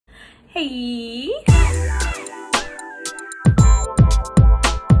Hey.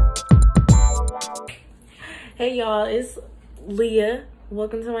 Hey y'all, it's Leah.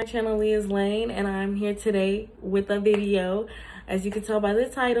 Welcome to my channel, Leah's Lane, and I'm here today with a video. As you can tell by the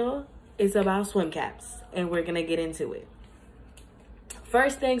title, it's about swim caps, and we're gonna get into it.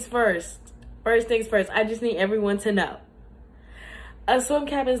 First things first, I just need everyone to know. A swim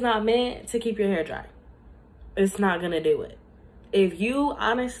cap is not meant to keep your hair dry. It's not gonna do it. If you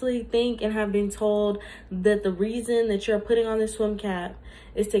honestly think and have been told that the reason that you're putting on this swim cap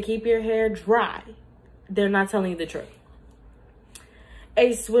is to keep your hair dry, they're not telling you the truth.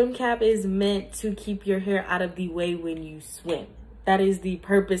 A swim cap is meant to keep your hair out of the way when you swim. That is the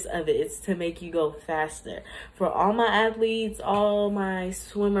purpose of it. It's to make you go faster. For all my athletes, all my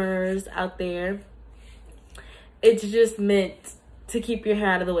swimmers out there, it's just meant to keep your hair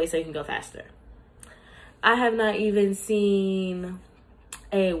out of the way so you can go faster. I have not even seen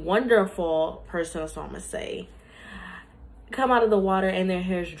a wonderful person, so I'm gonna say, come out of the water and their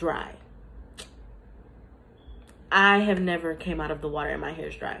hair's dry. I have never came out of the water and my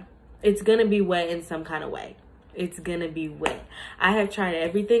hair's dry. It's gonna be wet in some kind of way. It's gonna be wet. I have tried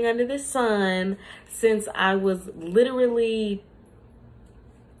everything under the sun since I was literally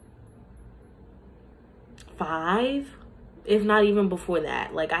 5. If not even before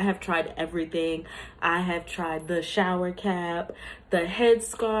that. Like, I have tried everything. I have tried the shower cap, the head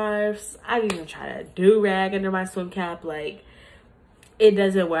scarves. I've even tried a do-rag under my swim cap. Like, it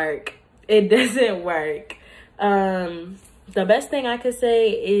doesn't work. It doesn't work. The best thing I could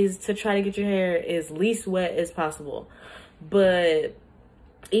say is to try to get your hair as least wet as possible. But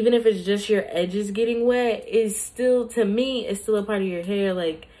even if it's just your edges getting wet, it's still, to me, it's still a part of your hair.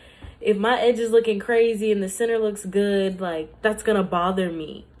 Like, if my edge is looking crazy and the center looks good, like, that's gonna bother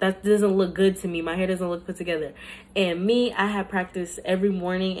me. That doesn't look good to me. My hair doesn't look put together. And me, I had practice every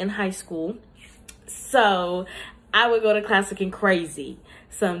morning in high school. So I would go to class looking crazy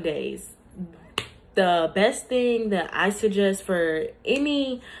some days. The best thing that I suggest for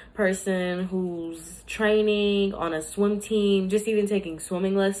any person who's training on a swim team, just even taking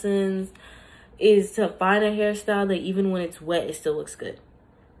swimming lessons, is to find a hairstyle that even when it's wet, it still looks good.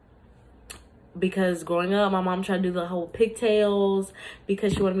 Because growing up, my mom tried to do the whole pigtails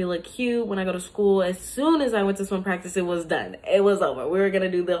because she wanted me to look cute when I go to school. As soon as I went to swim practice, it was done. It was over. We were going to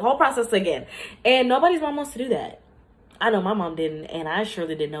do the whole process again. And nobody's mom wants to do that. I know my mom didn't, and I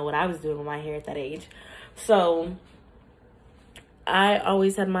surely didn't know what I was doing with my hair at that age. So I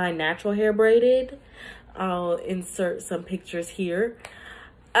always had my natural hair braided. I'll insert some pictures here.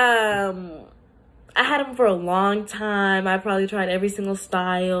 I had them for a long time. I probably tried every single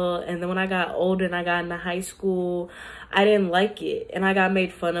style. And then when I got older and I got into high school, I didn't like it. And I got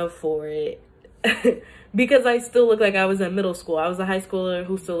made fun of for it. Because I still looked like I was in middle school. I was a high schooler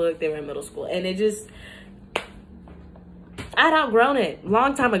who still looked like they were in middle school. And it just, I'd outgrown it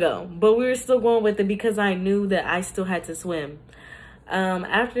long time ago. But we were still going with it because I knew that I still had to swim.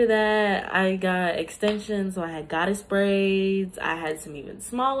 After that, I got extensions. So I had goddess braids. I had some even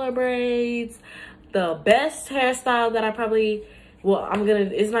smaller braids. The best hairstyle that I probably, well,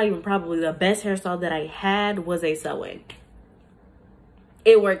 it's not even probably, the best hairstyle that I had was a sew-in.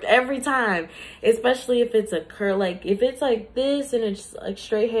 It worked every time, especially if it's a curl. Like, if it's like this and it's like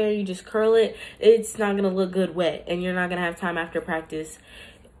straight hair, you just curl it, it's not going to look good wet. And you're not going to have time after practice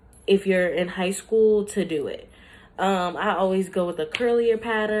if you're in high school to do it. I always go with a curlier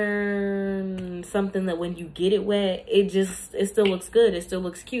pattern, something that when you get it wet, it still looks good. It still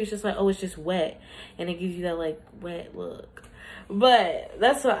looks cute. It's just like, oh, it's just wet. And it gives you that, like, wet look. But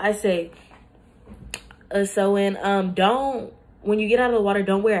that's what I say. When you get out of the water,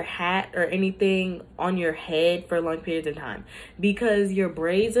 don't wear a hat or anything on your head for long periods of time. Because your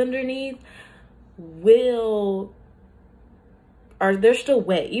braids underneath they're still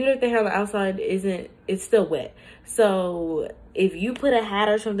wet. Even if the hair on the outside it's still wet. So if you put a hat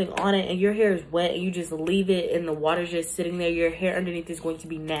or something on it and your hair is wet and you just leave it and the water's just sitting there, your hair underneath is going to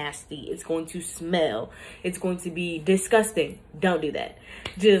be nasty. It's going to smell. It's going to be disgusting. Don't do that.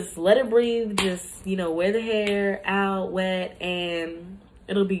 Just let it breathe. Just, wear the hair out wet and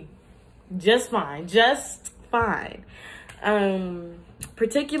it'll be just fine. Just fine.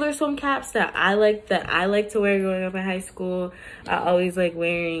 Particular swim caps that I like to wear growing up in high school, I always like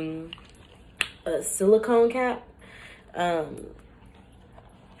wearing a silicone cap.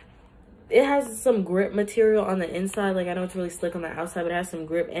 It has some grip material on the inside. Like, I know it's really slick on the outside, but it has some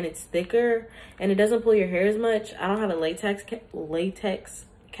grip and it's thicker and it doesn't pull your hair as much. I don't have a latex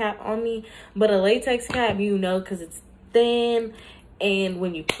cap on me, but a latex cap, because it's thin And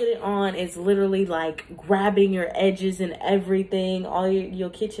when you put it on, it's literally like grabbing your edges and everything. All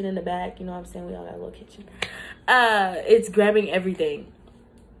your kitchen in the back. You know what I'm saying? We all got a little kitchen. It's grabbing everything.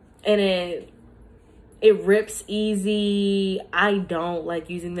 And it rips easy. I don't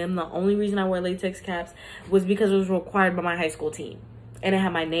like using them. The only reason I wear latex caps was because it was required by my high school team. And it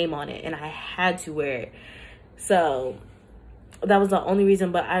had my name on it. And I had to wear it. So that was the only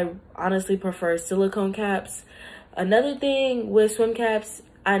reason. But I honestly prefer silicone caps. Another thing with swim caps,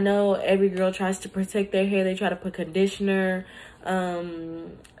 I know every girl tries to protect their hair. They try to put conditioner.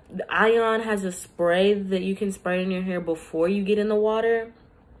 The Ion has a spray that you can spray in your hair before you get in the water.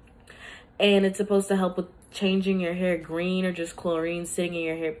 And it's supposed to help with changing your hair green or just chlorine sitting in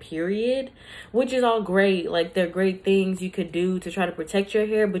your hair, period. Which is all great. Like, they're great things you could do to try to protect your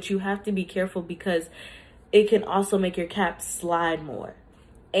hair. But you have to be careful because it can also make your cap slide more.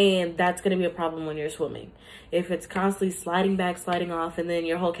 And that's going to be a problem when you're swimming. If it's constantly sliding back, sliding off, and then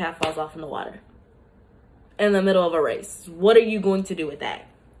your whole cap falls off in the water. In the middle of a race. What are you going to do with that?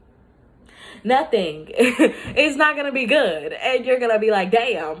 Nothing. It's not gonna be good, and you're gonna be like,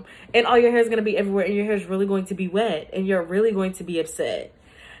 damn, and all your hair is gonna be everywhere, and your hair is really going to be wet, and you're really going to be upset.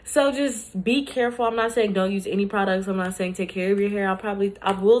 So just be careful. I'm not saying don't use any products. I'm not saying take care of your hair.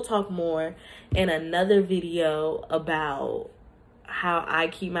 I will talk more in another video about how I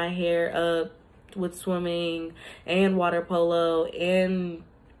keep my hair up with swimming and water polo and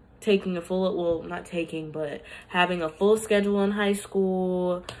taking a full, well, not taking, but having a full schedule in high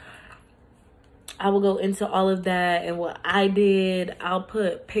school. I will go into all of that and what I did. I'll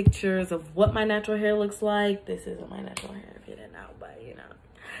put pictures of what my natural hair looks like. This isn't my natural hair if you didn't know, but you know,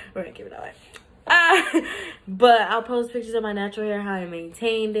 we're gonna keep it that way. But I'll post pictures of my natural hair, how I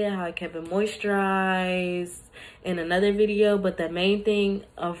maintained it, how I kept it moisturized in another video. But the main thing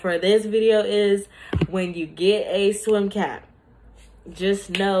for this video is when you get a swim cap, just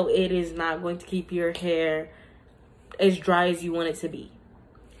know it is not going to keep your hair as dry as you want it to be.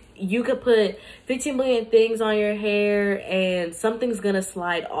 You could put 15 billion things on your hair and something's gonna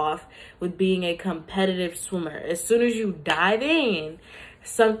slide off with being a competitive swimmer. As soon as you dive in,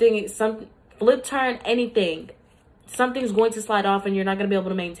 some flip turn, anything, something's going to slide off and you're not gonna be able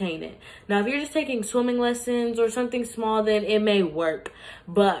to maintain it. Now, if you're just taking swimming lessons or something small, then it may work.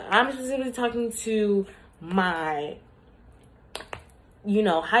 But I'm specifically talking to my, you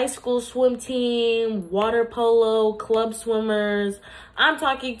know, high school swim team, water polo, club swimmers. I'm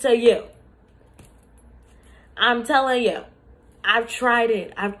talking to you. I'm telling you. I've tried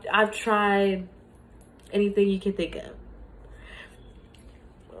it. I've tried anything you can think of.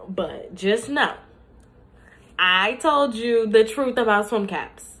 But just know, I told you the truth about swim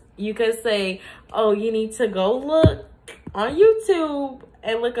caps. You could say, oh, you need to go look on YouTube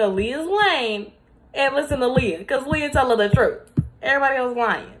and look at Leah's Lane and listen to Leah, because Leah telling the truth. Everybody else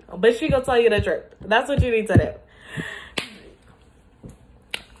lying, but she gonna tell you the truth. That's what you need to do.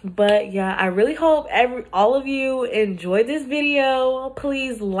 But yeah, I really hope all of you enjoyed this video.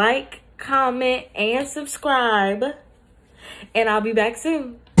 Please like, comment, and subscribe. And I'll be back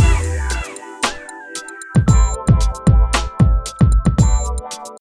soon.